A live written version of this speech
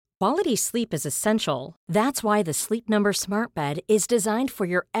Quality sleep is essential. That's why the Sleep Number Smart Bed is designed for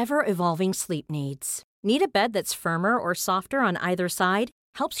your ever-evolving sleep needs. Need a bed that's firmer or softer on either side?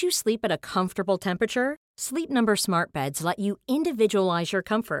 Helps you sleep at a comfortable temperature? Sleep Number Smart Beds let you individualize your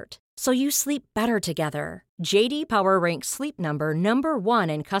comfort, so you sleep better together. J.D. Power ranks Sleep Number number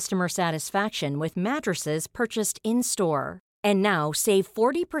 1 in customer satisfaction with mattresses purchased in-store. And now, save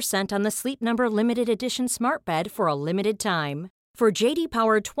 40% on the Sleep Number Limited Edition Smart Bed for a limited time. For J.D.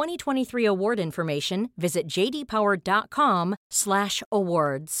 Power 2023 award information, visit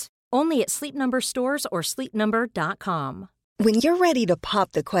jdpower.com/awards. Only at Sleep Number stores or sleepnumber.com. When you're ready to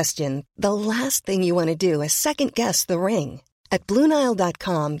pop the question, the last thing you want to do is second-guess the ring. At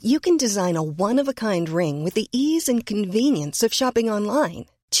BlueNile.com, you can design a one-of-a-kind ring with the ease and convenience of shopping online.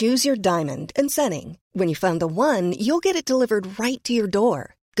 Choose your diamond and setting. When you find the one, you'll get it delivered right to your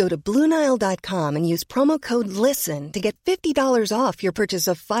door. Go to BlueNile.com and use promo code LISTEN to get $50 off your purchase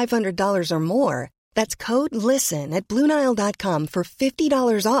of $500 or more. That's code LISTEN at BlueNile.com for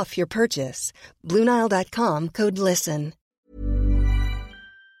 $50 off your purchase. BlueNile.com, code LISTEN.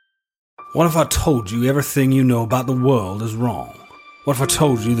 What if I told you everything you know about the world is wrong? What if I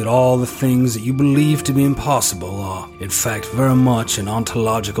told you that all the things that you believe to be impossible are, in fact, very much an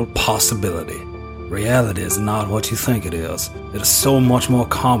ontological possibility? Reality is not what you think it is. It is so much more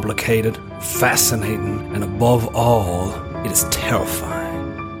complicated, fascinating, and above all, it is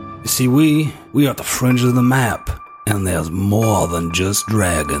terrifying. You see, we are at the fringe of the map, and there's more than just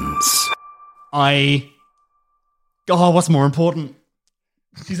dragons. What's more important?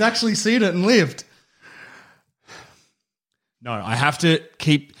 She's actually seen it and lived. No, I have to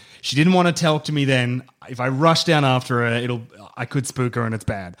keep... She didn't want to talk to me then. If I rush down after her, I could spook her and it's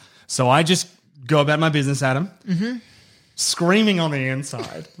bad. So I just go about my business, Adam. Mm-hmm. Screaming on the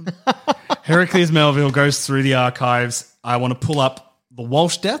inside. Heracles Melville goes through the archives. I want to pull up the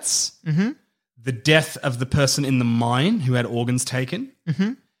Walsh deaths, the death of the person in the mine who had organs taken,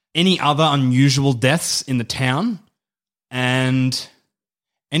 any other unusual deaths in the town, and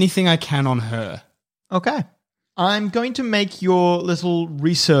anything I can on her. Okay. I'm going to make your little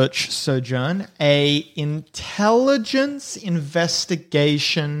research sojourn a intelligence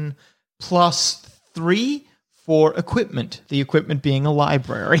investigation +3 for equipment, the equipment being a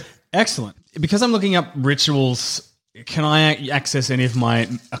library. Excellent. Because I'm looking up rituals, can I access any of my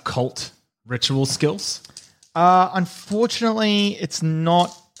occult ritual skills? Unfortunately, it's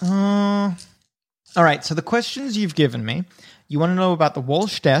not... All right, so the questions you've given me, you want to know about the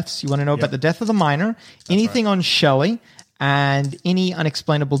Walsh deaths, you want to know about the death of the miner, anything on Shelley, and any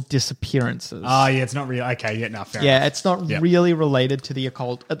unexplainable disappearances. Oh, yeah, it's not real. Okay, yeah, no, fair enough. It's not really related to the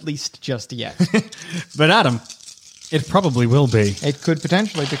occult, at least just yet. But Adam, it probably will be. It could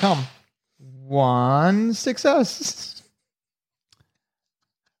potentially become 1 success.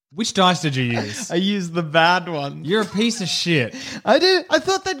 Which dice did you use? I used the bad one. You're a piece of shit. I did. I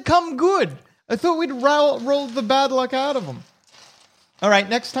thought they'd come good. I thought we'd roll the bad luck out of them. All right,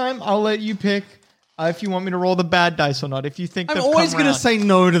 next time I'll let you pick if you want me to roll the bad dice or not. If you think I'm always going to say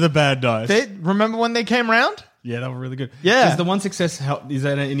no to the bad dice. Remember when they came round? Yeah, they were really good. Yeah. Is the 1 success is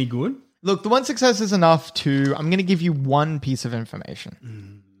that any good? Look, the 1 success is enough to... I'm going to give you one piece of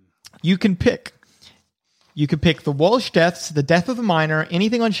information. You can pick. You could pick the Walsh deaths, the death of the miner,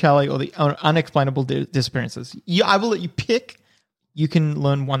 anything on Shelley, or the unexplainable disappearances. I will let you pick. You can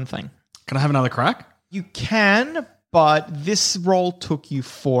learn one thing. Can I have another crack? You can, but this roll took you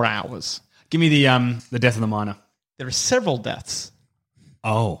 4 hours. Give me the death of the miner. There are several deaths.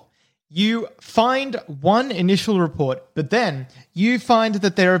 Oh. You find one initial report, but then you find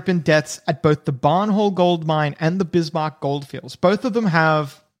that there have been deaths at both the Barnhole gold mine and the Bismarck goldfields. Both of them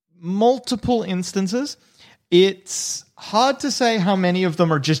have multiple instances. It's hard to say how many of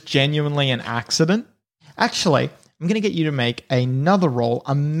them are just genuinely an accident. Actually, I'm going to get you to make another roll,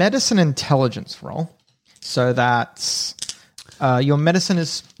 a medicine intelligence roll. So that's... your medicine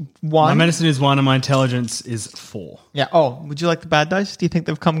is 1. My medicine is 1 and my intelligence is 4. Yeah. Oh, would you like the bad dice? Do you think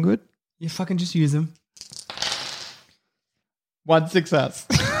they've come good? You fucking just use them. 1 success.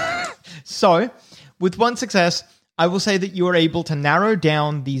 So, with 1 success, I will say that you are able to narrow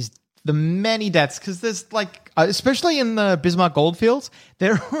down the many deaths, because there's especially in the Bismarck goldfields,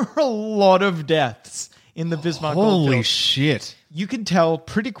 there are a lot of deaths in the Bismarck goldfields. Holy shit. You can tell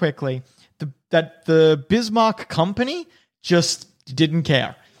pretty quickly that the Bismarck company just didn't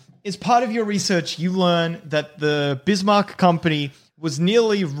care. As part of your research, you learn that the Bismarck company was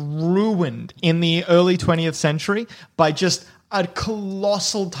nearly ruined in the early 20th century by just a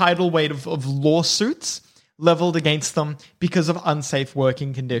colossal tidal wave of lawsuits. leveled against them because of unsafe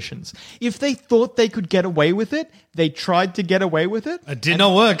working conditions. If they thought they could get away with it, they tried to get away with it. It did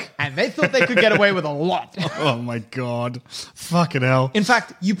not work. And they thought they could get away with a lot. Oh my God. Fucking hell. In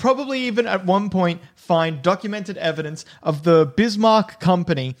fact, you probably even at one point find documented evidence of the Bismarck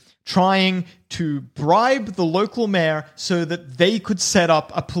Company trying to bribe the local mayor so that they could set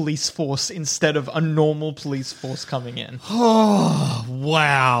up a police force instead of a normal police force coming in. Oh,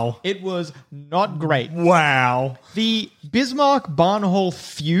 wow. It was not great. Wow. The Bismarck-Barnhole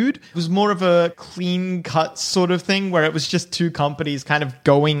feud was more of a clean-cut sort of thing where it was just two companies kind of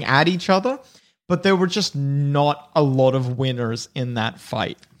going at each other, but there were just not a lot of winners in that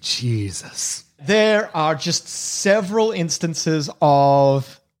fight. Jesus. There are just several instances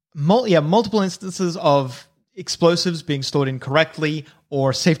of multiple instances of explosives being stored incorrectly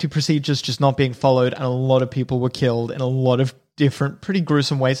or safety procedures just not being followed, and a lot of people were killed in a lot of different pretty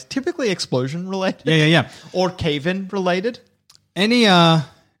gruesome ways, typically explosion related. Yeah. Or cave-in related. Any,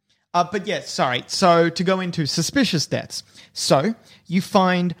 But yeah, sorry. So to go into suspicious deaths. So you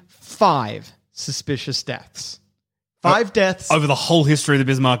find 5 suspicious deaths. 5 deaths over the whole history of the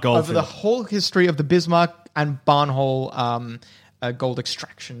Bismarck Goldfield. over the whole history of the Bismarck and Barnhole gold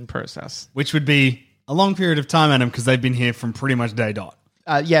extraction process. Which would be a long period of time, Adam, because they've been here from pretty much day dot.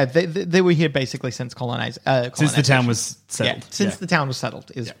 Yeah, they were here basically since colonization. Since the town was settled. Yeah, since the town was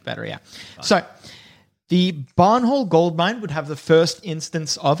settled is better, yeah. So the Barnhole gold mine would have the first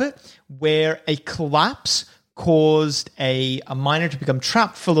instance of it where a collapse caused a miner to become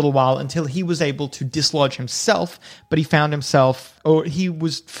trapped for a little while until he was able to dislodge himself, but he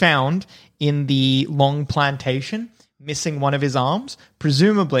was found in the long plantation missing one of his arms,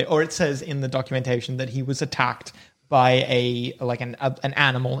 presumably, or it says in the documentation that he was attacked by an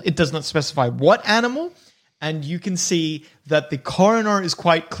animal. It does not specify what animal, and you can see that the coroner is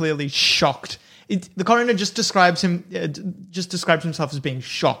quite clearly shocked. The coroner just describes himself as being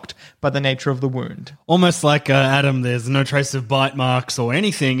shocked by the nature of the wound. Almost like Adam, there's no trace of bite marks or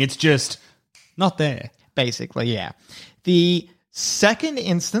anything. It's just not there. Basically, yeah. The second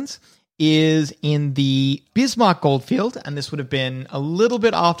instance is in the Bismarck Goldfield, and this would have been a little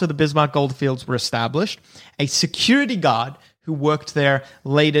bit after the Bismarck Goldfields were established. A security guard who worked there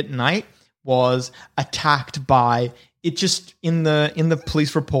late at night was attacked by it. Just in the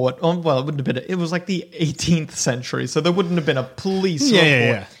police report. Oh, well, it wouldn't have been. It was like the 18th century, so there wouldn't have been a police report.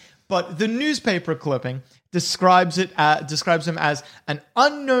 Yeah. But the newspaper clipping describes him as an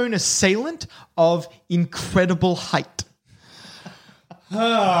unknown assailant of incredible height.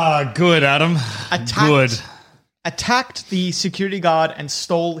 Good, Adam. Good. Attacked the security guard and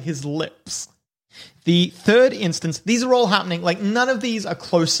stole his lips. The third instance, these are all happening, like none of these are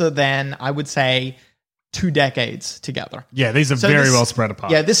closer than, I would say, 2 decades together. Yeah, these are very well spread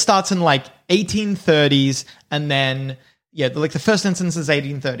apart. Yeah, this starts in like 1830s, and then, like the first instance is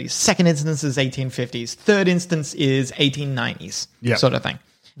 1830s, second instance is 1850s, third instance is 1890s, sort of thing.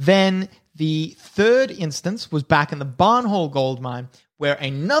 Then the third instance was back in the Barnhole gold mine, where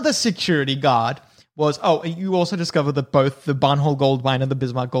another security guard was... Oh, you also discovered that both the Barnhole gold mine and the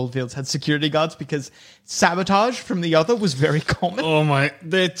Bismarck goldfields had security guards because sabotage from the other was very common. Oh my...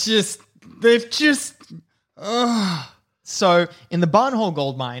 They've just... So, in the Barnhole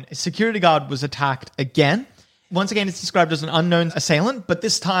gold mine, a security guard was attacked again. Once again, it's described as an unknown assailant, but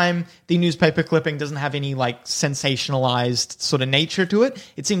this time the newspaper clipping doesn't have any like sensationalized sort of nature to it.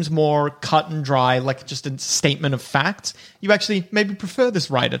 It seems more cut and dry, like just a statement of facts. You actually maybe prefer this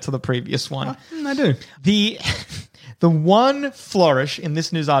writer to the previous one. I do. The one flourish in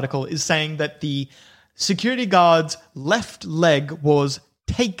this news article is saying that the security guard's left leg was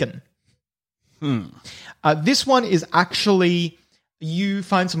taken. This one is actually... You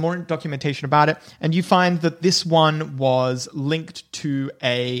find some more documentation about it, and you find that this one was linked to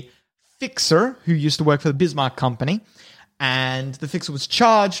a fixer who used to work for the Bismarck Company, and the fixer was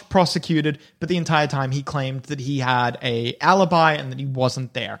charged, prosecuted, but the entire time he claimed that he had an alibi and that he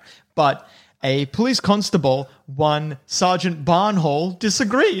wasn't there. But a police constable, one Sergeant Barnhole,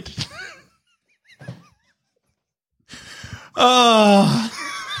 disagreed.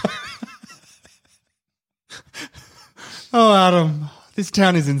 Oh, Adam, this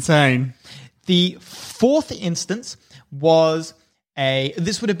town is insane. The fourth instance was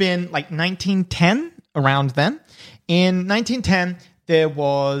this would have been like 1910, around then. In 1910, there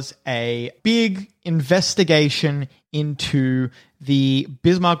was a big investigation into the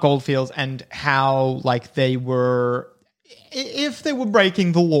Bismarck goldfields and how, like, if they were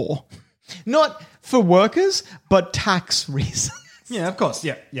breaking the law. Not for workers, but tax reasons. Yeah, of course.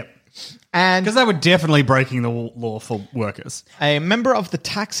 Yep. And Because they were definitely breaking the law for workers. a member of the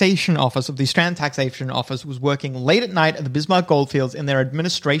taxation office, of the Strand Taxation Office, was working late at night at the Bismarck Goldfields in their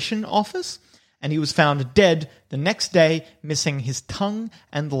administration office, and he was found dead the next day, missing his tongue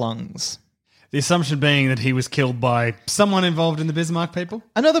and lungs. The assumption being that he was killed by someone involved in the Bismarck people?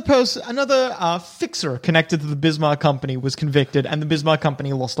 Another fixer connected to the Bismarck Company was convicted, and the Bismarck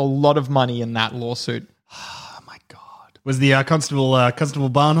Company lost a lot of money in that lawsuit. Oh my God. Was the Constable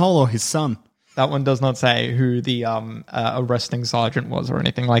Barnhole or his son? That one does not say who the arresting sergeant was or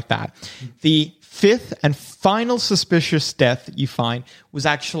anything like that. The fifth and final suspicious death you find was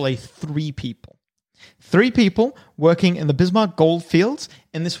actually 3 people. 3 people working in the Bismarck Goldfields,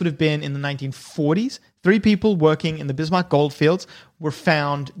 and this would have been in the 1940s. 3 people working in the Bismarck Goldfields were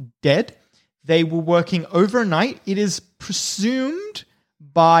found dead. They were working overnight. It is presumed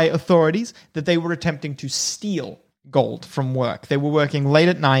by authorities that they were attempting to steal gold from work. They were working late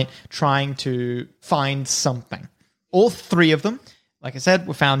at night trying to find something. All 3 of them, like I said,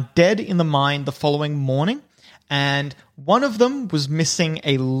 were found dead in the mine the following morning, and one of them was missing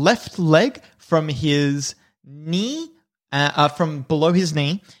a left leg from his knee, from below his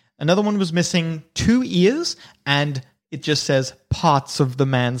knee. Another one was missing 2 ears, and it just says parts of the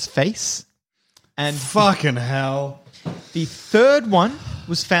man's face. And Fucking hell. the third one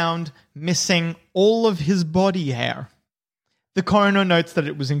was found missing all of his body hair. The coroner notes that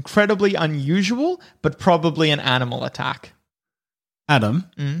it was incredibly unusual, but probably an animal attack. Adam,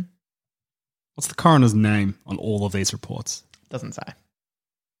 what's the coroner's name on all of these reports? Doesn't say.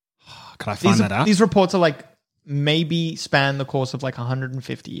 Can I find that out? These reports are like maybe span the course of like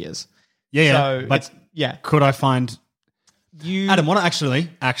 150 years. Yeah, So but it's- yeah. could I find... You Adam, what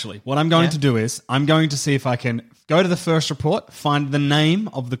I'm going to do is I'm going to see if I can go to the first report, find the name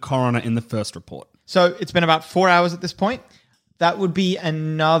of the coroner in the first report. So it's been about 4 hours at this point. That would be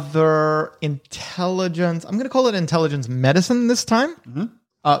another intelligence. I'm going to call it intelligence medicine this time.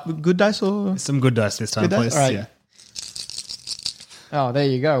 Good dice or? Some good dice this time, Good dice? please. All right. Yeah. Oh, there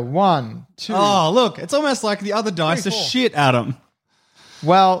you go. 1, 2. Oh, look, it's almost like the other dice are 4. shit, Adam.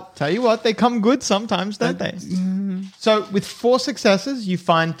 Well, tell you what, they come good sometimes, don't they? So with 4 successes, you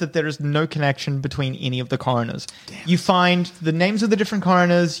find that there is no connection between any of the coroners. You find the names of the different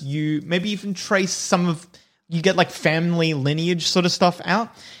coroners. You maybe even trace some of... You get like family lineage sort of stuff out.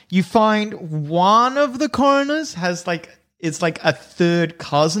 You find one of the coroners has like... It's like a third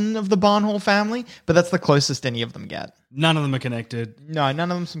cousin of the Barnhole family, but that's the closest any of them get. None of them are connected. No,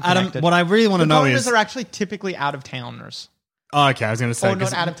 none of them seem Adam, connected. what I really want to know coroners is... are actually typically out-of-towners. Oh, okay, I was going to say... Or not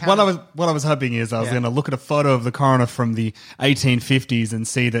 'cause out of town. What I was hoping is I was Yeah. going to look at a photo of the coroner from the 1850s and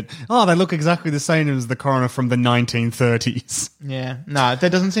see that, oh, they look exactly the same as the coroner from the 1930s. Yeah, no, there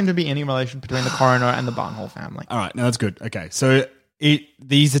doesn't seem to be any relation between the coroner and the Barnhole family. All right, now that's good. Okay, so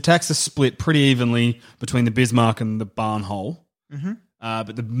these attacks are split pretty evenly between the Bismarck and the Barnhole. Mm-hmm.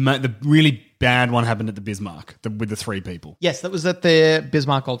 But the really bad one happened at the Bismarck with the 3 people. Yes, that was at the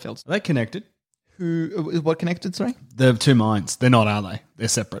Bismarck Goldfields. Are they connected? What connected, sorry? The 2 mines. They're not, are they? They're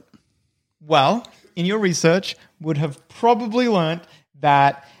separate. Well, in your research, would have probably learned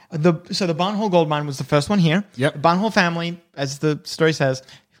that the Barnhole gold mine was the first one here. Yep. The Barnhole family, as the story says,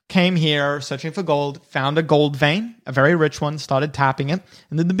 came here searching for gold, found a gold vein, a very rich one, started tapping it,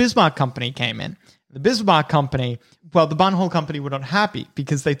 and then the Bismarck Company came in. The Bismarck Company, well, the Barnhole Company were not happy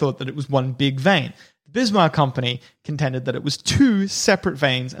because they thought that it was one big vein. The Bismarck Company contended that it was 2 separate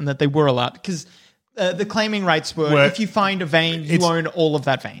veins and that they were allowed, because the claiming rights were if you find a vein, you own all of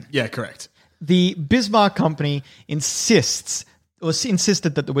that vein. Yeah, correct. The Bismarck Company insisted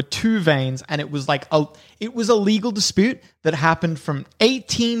that there were 2 veins, and it was like it was a legal dispute that happened from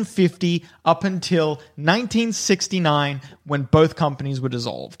 1850 up until 1969 when both companies were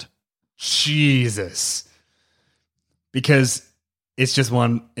dissolved. Jesus. Because it's just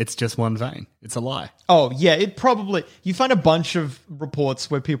one vein. It's a lie. Oh, yeah, you find a bunch of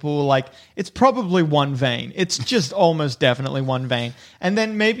reports where people were like, it's probably one vein. It's just almost definitely one vein. And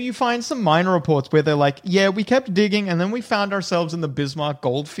then maybe you find some minor reports where they're like, yeah, we kept digging and then we found ourselves in the Bismarck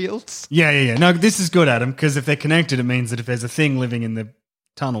goldfields. Yeah. No, this is good, Adam, because if they're connected, it means that if there's a thing living in the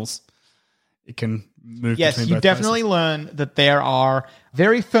tunnels, it can move Yes, between you both definitely places. learn that there are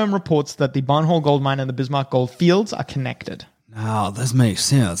very firm reports that the Barnhole gold mine and the Bismarck gold fields are connected. Now, this makes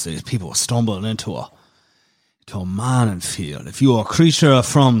sense. These people are stumbling into a mining field. If you're a creature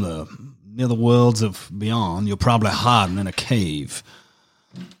from the nether worlds of beyond, you're probably hiding in a cave.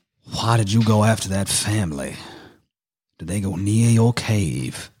 Why did you go after that family? Did they go near your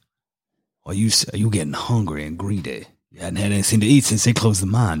cave? Are you getting hungry and greedy? You hadn't had anything to eat since they closed the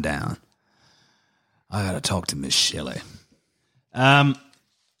mine down. I gotta talk to Miss Shelley.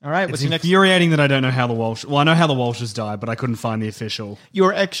 All right, It's what's your next? infuriating that I don't know how the Walsh... Well, I know how the Walshes died, but I couldn't find the official...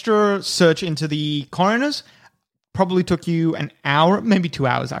 Your extra search into the coroners probably took you an hour, maybe 2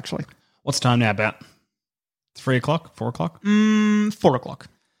 hours, actually. What's time now, about 3 o'clock, 4 o'clock? 4 o'clock.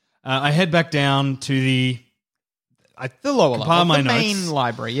 I head back down to the... The lower level. compile my the notes. main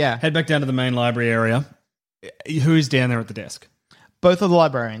library, yeah. Head back down to the main library area. Who's down there at the desk? Both of the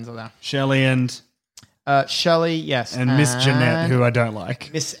librarians are there. Shelley and Shelley, yes. Miss Jeanette, who I don't like.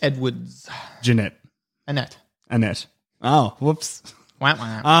 Miss Edwards. Jeanette. Annette. Oh, whoops. Wah,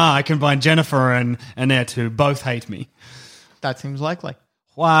 wah. I combine Jennifer and Annette, who both hate me. That seems likely.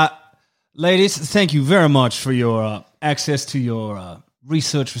 Why, ladies, thank you very much for your access to your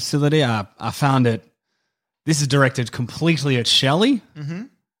research facility. I found it. This is directed completely at Shelley. Mm-hmm.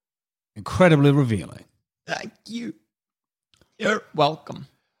 Incredibly revealing. Thank you. You're welcome.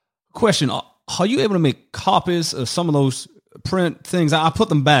 Question, are you able to make copies of some of those print things? I put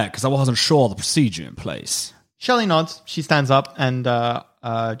them back because I wasn't sure of the procedure in place. Shelley nods. She stands up and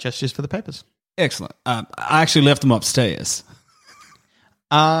gestures for the papers. Excellent. I actually left them upstairs.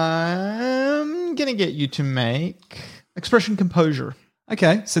 I'm going to get you to make expression composure.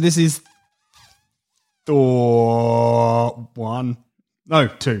 Okay, so this is... one. No,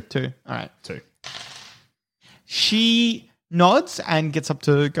 two. 2. All right. 2. She nods and gets up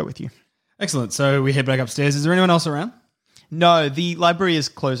to go with you. Excellent. So we head back upstairs. Is there anyone else around? No, the library is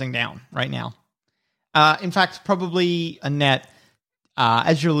closing down right now. In fact, probably Annette,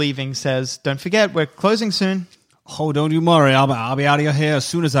 as you're leaving, says, "Don't forget, we're closing soon." Oh, don't you worry. I'll be out of your hair as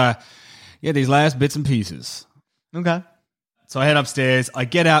soon as I get these last bits and pieces. Okay. So I head upstairs. I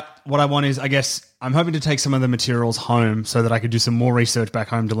get out. What I want is, I guess, I'm hoping to take some of the materials home so that I could do some more research back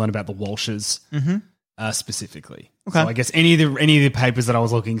home to learn about the Walshes specifically. Okay. So I guess any of the papers that I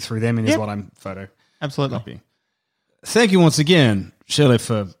was looking through them in is what I'm photo. Absolutely. Copying. Thank you once again, Shelley,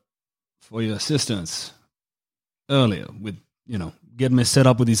 for your assistance earlier with, getting me set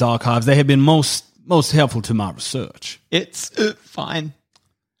up with these archives. They have been most helpful to my research. It's fine.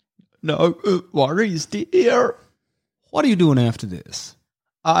 No worries, dear. What are you doing after this?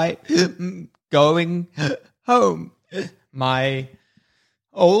 I am going home. My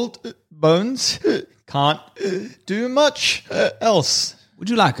old bones can't do much else. Would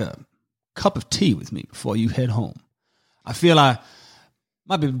you like a cup of tea with me before you head home? I feel I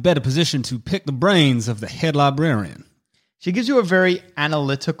might be in a better position to pick the brains of the head librarian. She gives you a very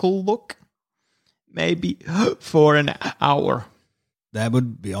analytical look. Maybe for an hour. That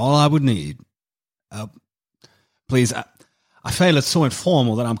would be all I would need. Please, I feel it's so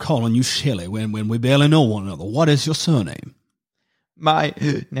informal that I'm calling you Shelley when we barely know one another. What is your surname? My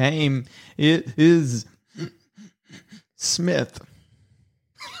name is Smith.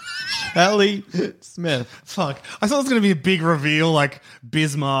 Shelley Smith. Fuck. I thought it was going to be a big reveal like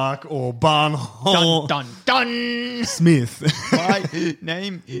Bismarck or Barnhole. Dun, dun, dun. Smith. My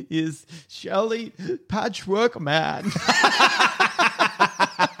name is Shelley Patchwork Man.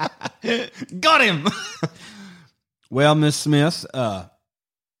 Got him. Well, Miss Smith, it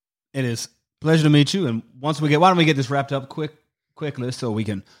is a pleasure to meet you. And why don't we get this wrapped up quickly so we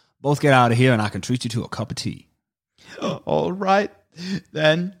can both get out of here and I can treat you to a cup of tea. All right,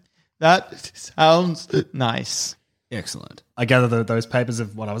 then. That sounds nice. Excellent. I gather those papers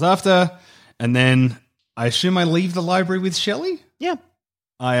of what I was after, and then I assume I leave the library with Shelley? Yeah.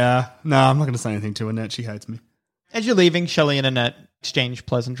 No, I'm not going to say anything to Annette. She hates me. As you're leaving, Shelley and Annette exchange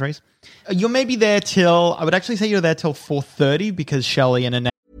pleasantries. You're maybe there till, I would actually say you're there till 4:30 because Shelley and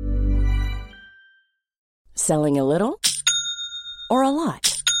Annette. Selling a little or a lot?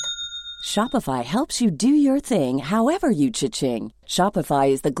 Shopify helps you do your thing however you cha-ching. Shopify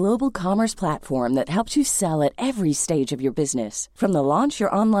is the global commerce platform that helps you sell at every stage of your business. From the launch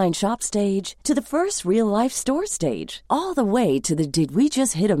your online shop stage to the first real-life store stage, all the way to the did we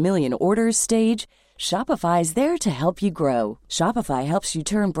just hit a million orders stage. Shopify is there to help you grow. Shopify helps you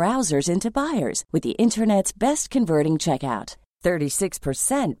turn browsers into buyers with the internet's best converting checkout.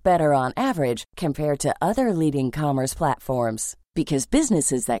 36% better on average compared to other leading commerce platforms. Because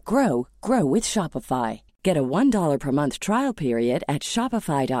businesses that grow, grow with Shopify. Get a $1 per month trial period at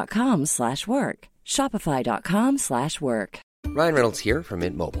shopify.com/work. Shopify.com/work. Ryan Reynolds here from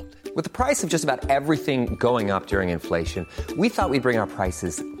Mint Mobile. With the price of just about everything going up during inflation, we thought we'd bring our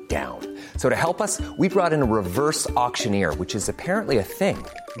prices down. So to help us, we brought in a reverse auctioneer, which is apparently a thing.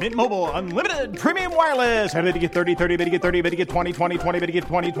 Mint Mobile Unlimited Premium Wireless. How to get 30, 30, bit to get 30, bit to get 20, 20, 20, bit to get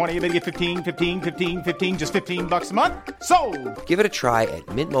 20, 20, bit to get 15, 15, 15, 15, just $15 a month? Sold! Give it a try at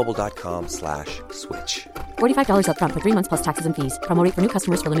mintmobile.com/switch. $45 up front for 3 months plus taxes and fees. Promo rate for new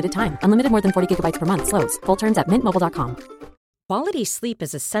customers for limited time. Unlimited more than 40 gigabytes per month. Slows full terms at mintmobile.com. Quality sleep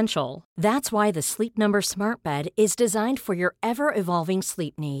is essential. That's why the Sleep Number Smart Bed is designed for your ever-evolving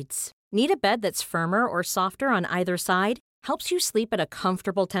sleep needs. Need a bed that's firmer or softer on either side? Helps you sleep at a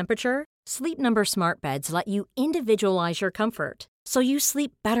comfortable temperature? Sleep Number Smart Beds let you individualize your comfort, so you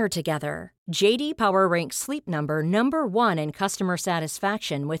sleep better together. JD Power ranks Sleep Number number 1 in customer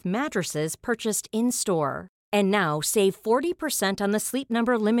satisfaction with mattresses purchased in-store. And now save 40% on the Sleep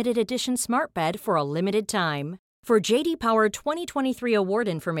Number Limited Edition Smart Bed for a limited time. For JD Power 2023 award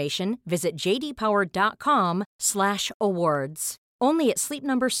information, visit jdpower.com/awards. Only at Sleep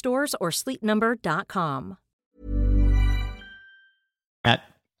Number stores or sleepnumber.com. At,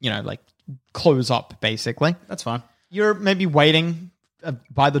 like close up, basically. That's fine. You're maybe waiting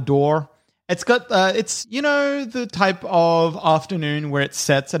by the door. It's got, it's, the type of afternoon where it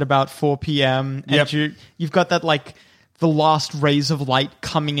sets at about 4 p.m. And you've got that, the last rays of light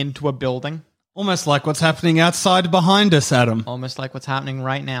coming into a building. Almost like what's happening outside behind us, Adam. Almost like what's happening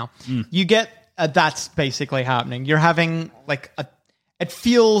right now. You get, that's basically happening. You're having, it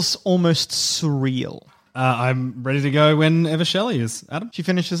feels almost surreal. I'm ready to go whenever Shelley is, Adam. She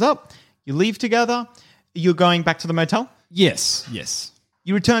finishes up. You leave together. You're going back to the motel? Yes.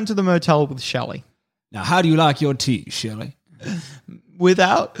 You return to the motel with Shelley. Now, how do you like your tea, Shelley?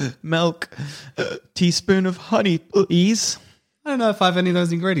 Without milk. Teaspoon of honey, please. I don't know if I have any of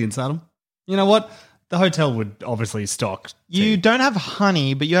those ingredients, Adam. You know what? The hotel would obviously stock tea. You don't have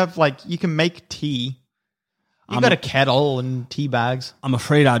honey, but you have, you can make tea. You've got a kettle and tea bags. I'm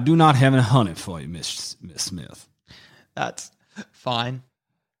afraid I do not have any honey for you, Miss Smith. That's fine.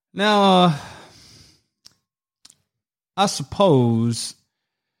 Now, I suppose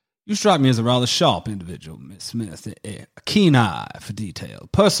you strike me as a rather sharp individual, Miss Smith. A keen eye for detail. A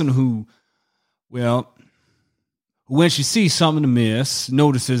person who, when she sees something amiss,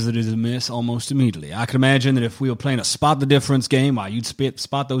 notices it is amiss almost immediately. I can imagine that if we were playing a spot the difference game, you'd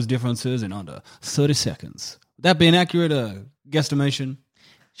spot those differences in under 30 seconds. Would that be an accurate guesstimation?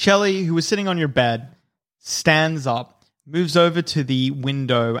 Shelley, who was sitting on your bed, stands up, moves over to the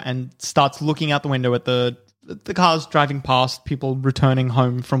window, and starts looking out the window at the cars driving past, people returning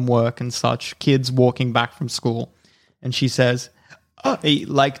home from work and such, kids walking back from school. And she says, I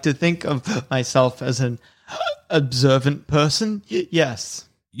like to think of myself as an observant person. Yes.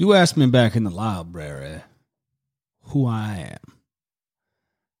 You asked me back in the library who I am.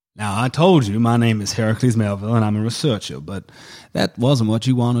 Now, I told you my name is Heracles Melville and I'm a researcher, but that wasn't what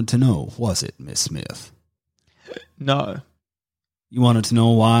you wanted to know, was it, Miss Smith? No. You wanted to know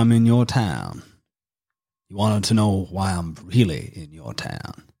why I'm in your town. You wanted to know why I'm really in your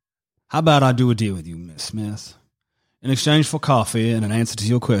town. How about I do a deal with you, Miss Smith? In exchange for coffee and an answer to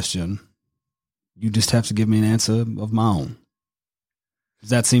your question, you just have to give me an answer of my own. Does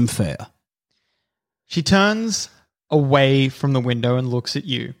that seem fair? She turns away from the window and looks at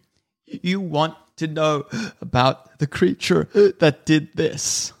you. You want to know about the creature that did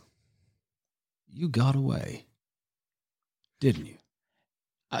this? You got away, didn't you?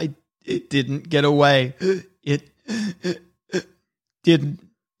 It didn't get away. It didn't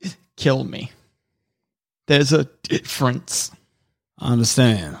kill me. There's a difference. I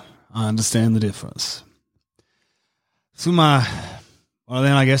understand the difference. Then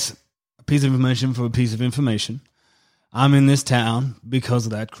I guess a piece of information for a piece of information. I'm in this town because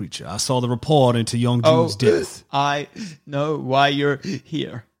of that creature. I saw the report into young Jude's death. I know why you're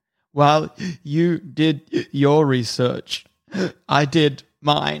here. While you did your research, I did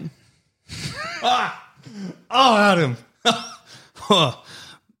mine. Adam.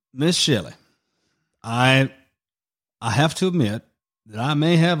 Miss Shelley, I have to admit that I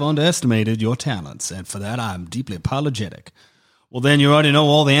may have underestimated your talents, and for that I'm deeply apologetic. Well, then you already know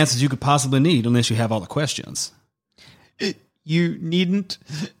all the answers you could possibly need, unless you have all the questions. You needn't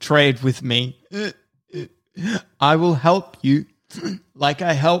trade with me. I will help you like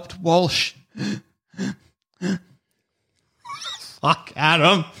I helped Walsh. Fuck,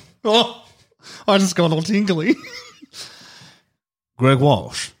 Adam. Oh, I just got all tingly. Greg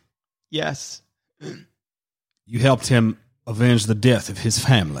Walsh. Yes. You helped him avenge the death of his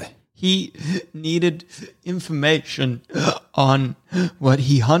family. He needed information on what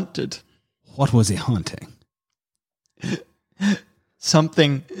he hunted. What was he hunting?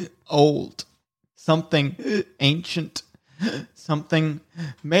 Something old. Something ancient. Something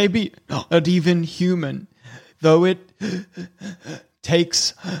maybe not even human, though it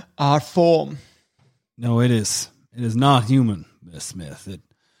takes our form. No, it is. It is not human, Miss Smith.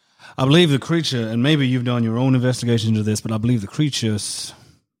 I believe the creature, and maybe you've done your own investigation into this, but I believe the creature's,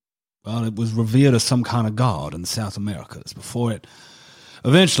 it was revered as some kind of god in the South Americas before it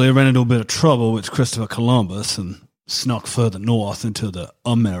eventually ran into a bit of trouble with Christopher Columbus and snuck further north into the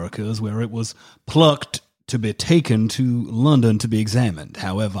Americas, where it was plucked to be taken to London to be examined.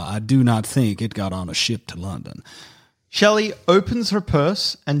 However, I do not think it got on a ship to London. Shelley opens her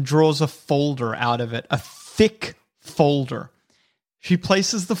purse and draws a folder out of it, a thick folder. She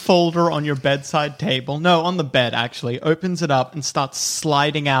places the folder on your bedside table. No, on the bed, actually. Opens it up and starts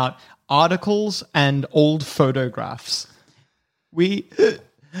sliding out articles and old photographs. We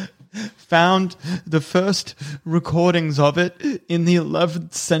found the first recordings of it in the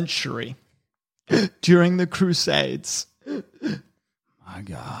 11th century during the Crusades. My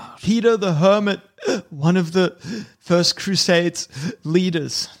God. Peter the Hermit, one of the first Crusades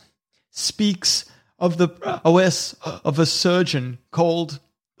leaders, speaks of the prowess of a surgeon called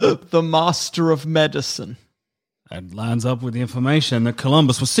the Master of Medicine. That lines up with the information that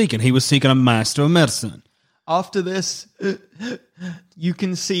Columbus was seeking. He was seeking a master of medicine. After this, you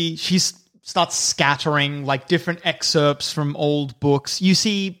can see she starts scattering like different excerpts from old books. You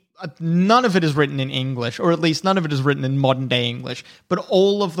see none of it is written in English, or at least none of it is written in modern day English, but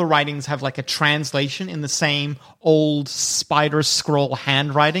all of the writings have like a translation in the same old spider scroll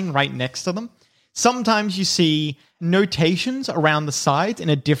handwriting right next to them. Sometimes you see notations around the sides in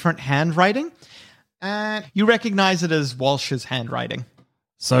a different handwriting, and you recognize it as Walsh's handwriting.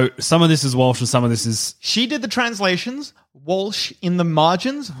 So some of this is Walsh and some of this is... She did the translations. Walsh, in the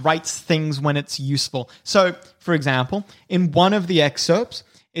margins, writes things when it's useful. So, for example, in one of the excerpts,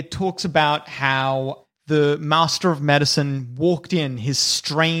 it talks about how the Master of Medicine walked in, his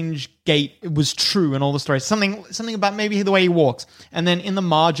strange gait was true and all the stories. Something about maybe the way he walks. And then in the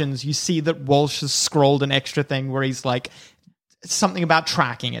margins, you see that Walsh has scrolled an extra thing where he's like, something about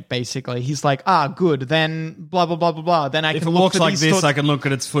tracking it, basically. He's like, good, then blah, blah, blah, blah, blah. Then I if can it look walks for like these this, sorts- I can look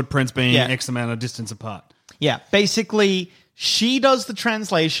at its footprints being X amount of distance apart. Yeah, basically, she does the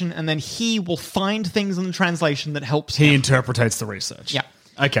translation, and then he will find things in the translation that helps He him. interpretates the research. Yeah.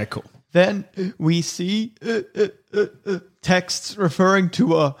 Okay, cool. Then we see texts referring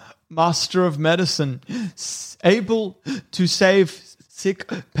to a master of medicine able to save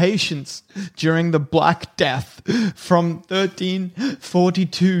sick patients during the Black Death from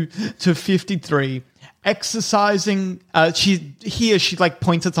 1342 to 53. Exercising, she like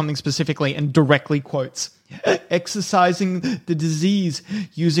points at something specifically and directly quotes, exercising the disease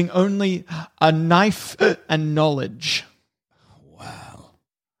using only a knife and knowledge.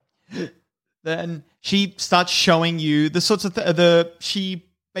 Then she starts showing you the sorts of she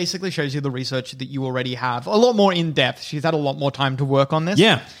basically shows you the research that you already have, a lot more in depth. She's had a lot more time to work on this.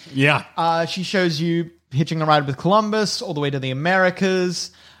 Yeah. She shows you hitching a ride with Columbus all the way to the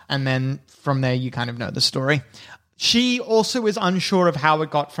Americas, and then from there you kind of know the story. She also is unsure of how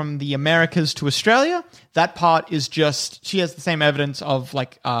it got from the Americas to Australia. That part is just, she has the same evidence of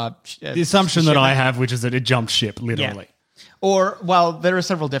like... the assumption that I have, which is that it jumped ship, literally. Yeah. Or, well, there are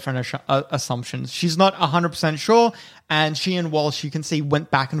several different assumptions. She's not 100% sure, and she and Walsh, you can see, went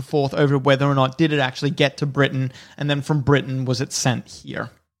back and forth over whether or not did it actually get to Britain, and then from Britain was it sent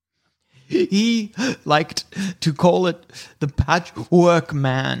here. He liked to call it the Patchwork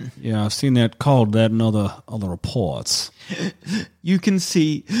Man. Yeah, I've seen that called that in other reports. You can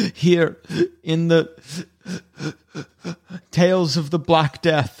see here in the Tales of the Black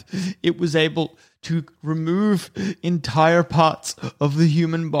Death, it was able to remove entire parts of the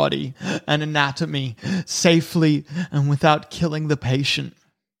human body and anatomy safely and without killing the patient.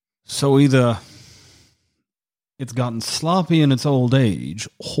 So either it's gotten sloppy in its old age,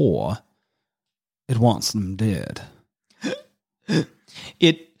 or it wants them dead.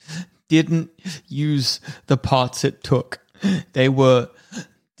 It didn't use the parts it took. They were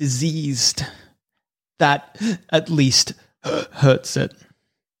diseased. That at least hurts it.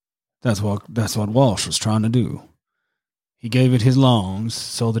 That's what Walsh was trying to do. He gave it his lungs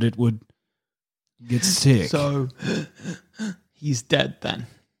so that it would get sick. So he's dead then.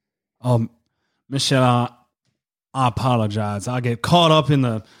 Michelle, I apologize. I get caught up in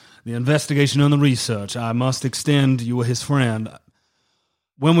the investigation and the research. I must extend you were his friend.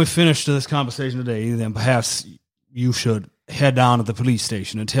 When we finish this conversation today, then perhaps you should head down to the police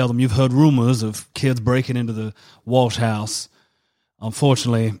station and tell them you've heard rumors of kids breaking into the Walsh house.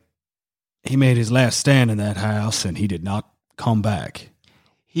 Unfortunately, he made his last stand in that house, and he did not come back.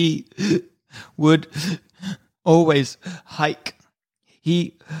 He would always hike.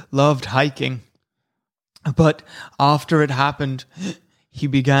 He loved hiking. But after it happened, he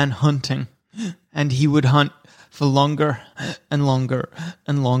began hunting. And he would hunt for longer and longer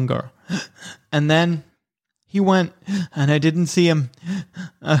and longer. And then he went, and I didn't see him.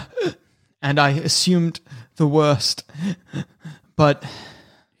 And I assumed the worst. But...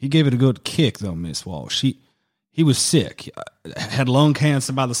 He gave it a good kick, though, Miss Walsh. He was sick, had lung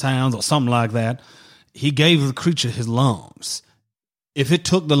cancer by the sounds or something like that. He gave the creature his lungs. If it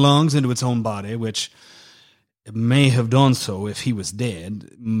took the lungs into its own body, which it may have done so if he was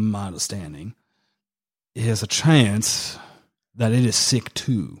dead, my understanding, there's a chance that it is sick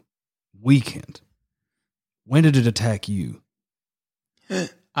too, weakened. When did it attack you?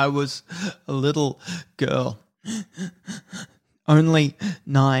 I was a little girl. Only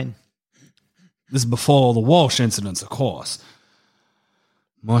 9. This is before the Walsh incidents, of course.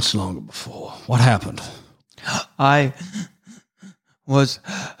 Much longer before. What happened? I was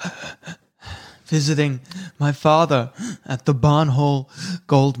visiting my father at the Barnhole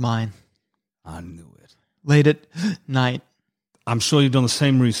gold mine. I knew it. Late at night. I'm sure you've done the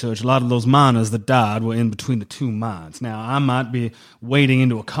same research. A lot of those miners that died were in between the two mines. Now, I might be wading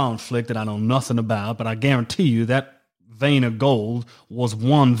into a conflict that I know nothing about, but I guarantee you that vein of gold was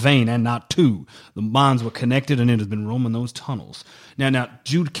one vein and not two. The mines were connected and it has been roaming those tunnels. Now,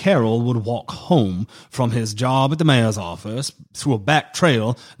 Jude Carroll would walk home from his job at the mayor's office through a back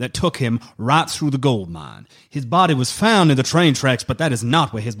trail that took him right through the gold mine. His body was found in the train tracks, but that is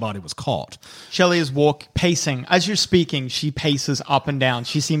not where his body was caught. Shelley is pacing. As you're speaking, she paces up and down.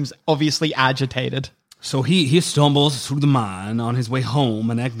 She seems obviously agitated. So he stumbles through the mine on his way home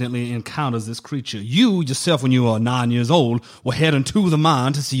and accidentally encounters this creature. You, yourself, when you were 9 years old, were heading to the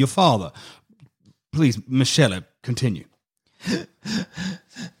mine to see your father. Please, Miss Shelley, continue.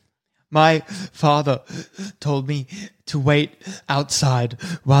 My father told me to wait outside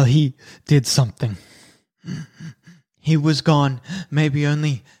while he did something. He was gone maybe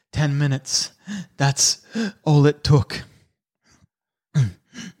only 10 minutes. That's all it took.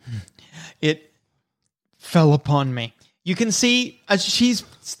 It fell upon me. You can see, as she's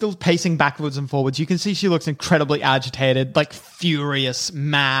still pacing backwards and forwards, you can see she looks incredibly agitated, like furious,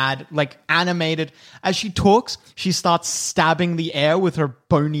 mad, like animated. As she talks, she starts stabbing the air with her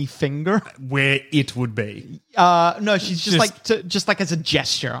bony finger. Where it would be. No, she's just like as a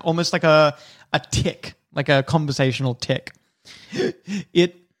gesture, almost like a tick, like a conversational tick.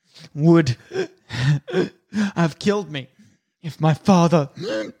 It would have killed me if my father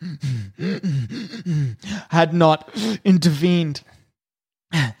had not intervened.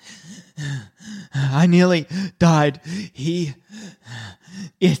 I nearly died.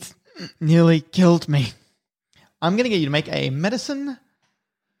 It nearly killed me. I'm going to get you to make a medicine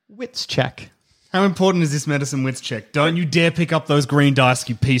wits check. How important is this medicine wits check? Don't you dare pick up those green dice,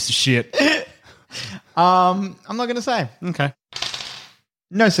 you piece of shit. I'm not going to say. Okay.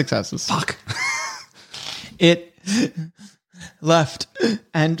 No successes. Fuck. It left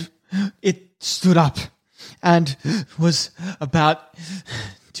and it stood up and was about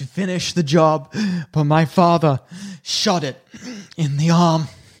to finish the job, but my father shot it in the arm.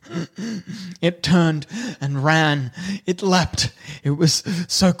 It turned and ran. It leapt. It was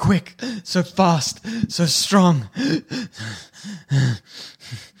so quick, so fast, so strong.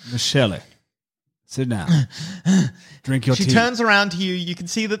 Miss Shelley, sit down. Drink your tea. She turns around to you. You can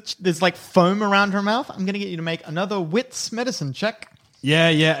see that there's like foam around her mouth. I'm going to get you to make another wits medicine check.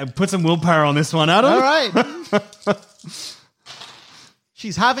 Yeah. Put some willpower on this one, Adam. All right.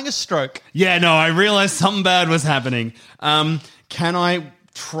 She's having a stroke. Yeah, no, I realized something bad was happening. Can I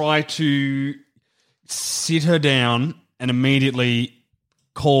try to sit her down and immediately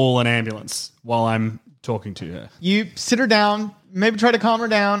call an ambulance while I'm talking to her? You sit her down, maybe try to calm her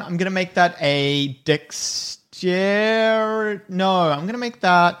down. I'm going to make that a I'm going to make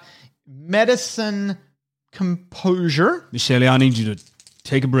that medicine composure. Miss Shelley, I need you to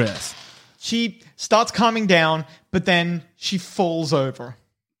take a breath. She starts calming down, but then she falls over.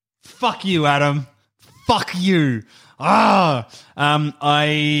 Fuck you, Adam. Fuck you. I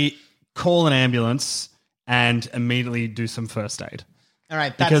call an ambulance and immediately do some first aid. All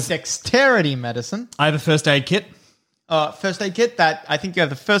right, that's Because dexterity medicine. I have a first aid kit. First aid kit, that I think you have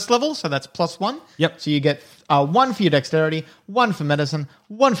the first level, so that's +1. Yep. So you get 1 for your dexterity, 1 for medicine,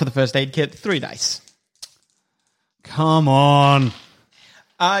 1 for the first aid kit, 3 dice. Come on.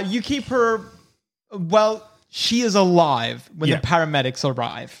 You keep her... Well, she is alive when the paramedics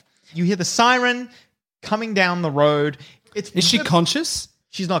arrive. You hear the siren coming down the road. Is she conscious?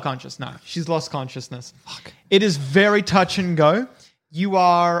 She's not conscious, no. She's lost consciousness. Fuck. It is very touch and go. You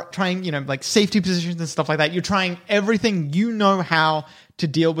are trying, like safety positions and stuff like that. You're trying everything you know how to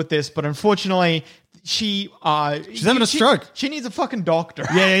deal with this, but unfortunately, she's having a stroke. She needs a fucking doctor.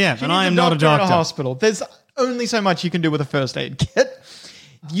 Yeah. She And needs I am not a doctor. In a hospital. There's only so much you can do with a first aid kit.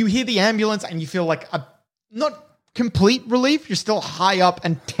 You hear the ambulance and you feel like not complete relief. You're still high up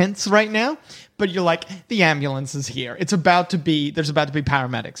and tense right now, but you're like, the ambulance is here. There's about to be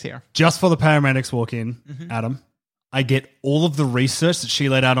paramedics here. Just for the paramedics walk in, Adam, I get all of the research that she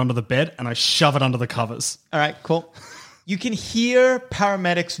laid out onto the bed and I shove it under the covers. All right, cool. You can hear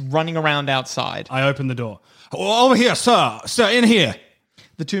paramedics running around outside. I open the door. Oh, over here, sir. Sir, in here.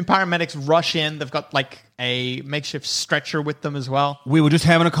 The two paramedics rush in. They've got like a makeshift stretcher with them as well. We were just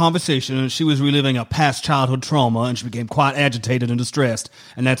having a conversation and she was reliving a past childhood trauma and she became quite agitated and distressed.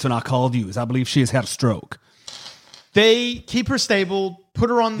 And that's when I called you, as I believe she has had a stroke. They keep her stable, put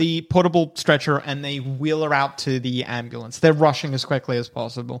her on the portable stretcher, and they wheel her out to the ambulance. They're rushing as quickly as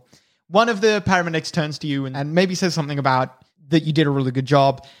possible. One of the paramedics turns to you and maybe says something about that you did a really good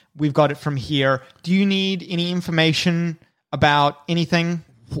job. We've got it from here. Do you need any information about anything?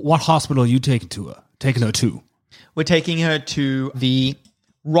 What hospital are you taking her to? We're taking her to the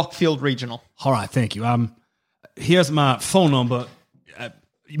Rockfield Regional. All right, thank you. Here's my phone number.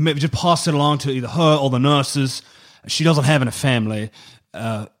 You maybe just pass it along to either her or the nurses. She doesn't have any family.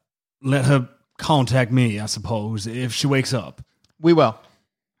 Let her contact me, I suppose, if she wakes up. We will.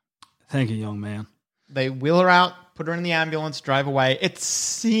 Thank you, young man. They wheel her out, put her in the ambulance, drive away. It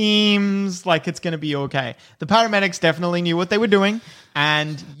seems like it's going to be okay. The paramedics definitely knew what they were doing,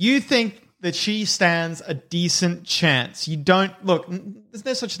 and you think that she stands a decent chance. You don't... Look, there's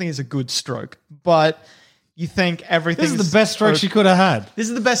no such thing as a good stroke, but you think everything... This is the best stroke she could have had. This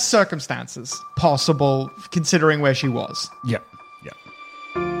is the best circumstances possible, considering where she was. Yep.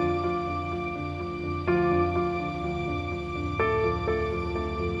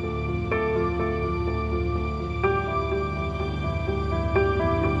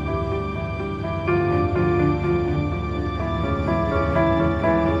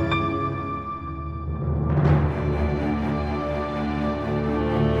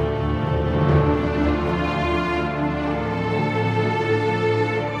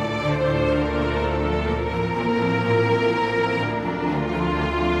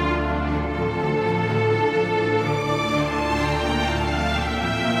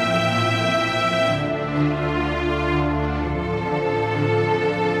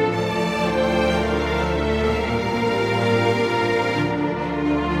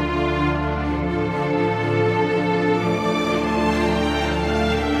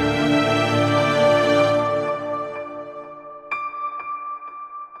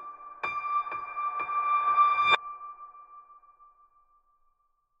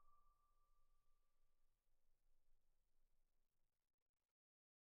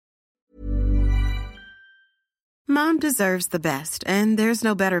 Mom deserves the best, and there's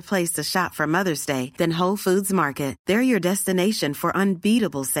no better place to shop for Mother's Day than Whole Foods Market. They're your destination for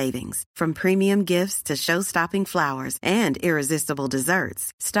unbeatable savings, from premium gifts to show-stopping flowers and irresistible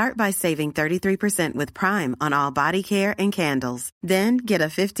desserts. Start by saving 33% with Prime on all body care and candles. Then get a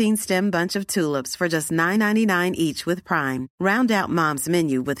 15-stem bunch of tulips for just $9.99 each with Prime. Round out Mom's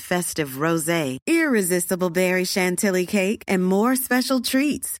menu with festive rosé, irresistible berry chantilly cake, and more special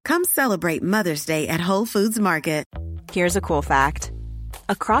treats. Come celebrate Mother's Day at Whole Foods Market. Here's a cool fact.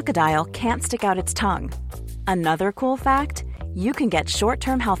 A crocodile can't stick out its tongue. Another cool fact, you can get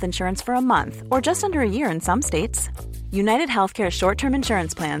short-term health insurance for a month or just under a year in some states. United Healthcare short-term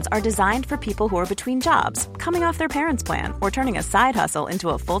insurance plans are designed for people who are between jobs, coming off their parents' plan, or turning a side hustle into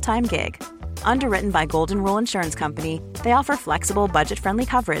a full-time gig. Underwritten by Golden Rule Insurance Company, they offer flexible, budget-friendly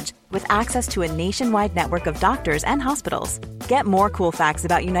coverage with access to a nationwide network of doctors and hospitals. Get more cool facts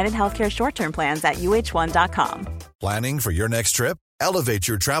about United Healthcare short-term plans at uh1.com. Planning for your next trip? Elevate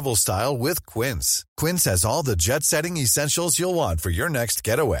your travel style with Quince. Quince has all the jet-setting essentials you'll want for your next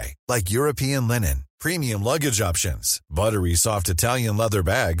getaway, like European linen, premium luggage options, buttery soft Italian leather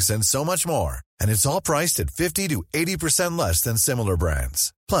bags, and so much more. And it's all priced at 50 to 80% less than similar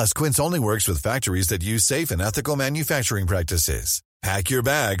brands. Plus, Quince only works with factories that use safe and ethical manufacturing practices. Pack your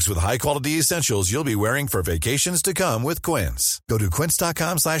bags with high-quality essentials you'll be wearing for vacations to come with Quince. Go to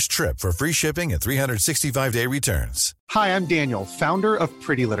quince.com/trip for free shipping and 365-day returns. Hi, I'm Daniel, founder of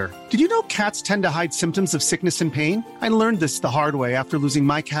Pretty Litter. Did you know cats tend to hide symptoms of sickness and pain? I learned this the hard way after losing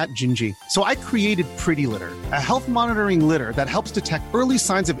my cat, Gingy. So I created Pretty Litter, a health monitoring litter that helps detect early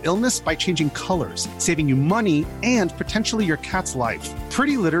signs of illness by changing colors, saving you money and potentially your cat's life.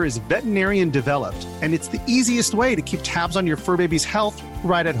 Pretty Litter is veterinarian developed, and it's the easiest way to keep tabs on your fur baby's health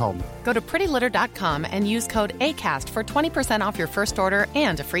right at home. Go to prettylitter.com and use code ACAST for 20% off your first order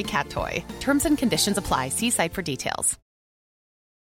and a free cat toy. Terms and conditions apply. See site for details.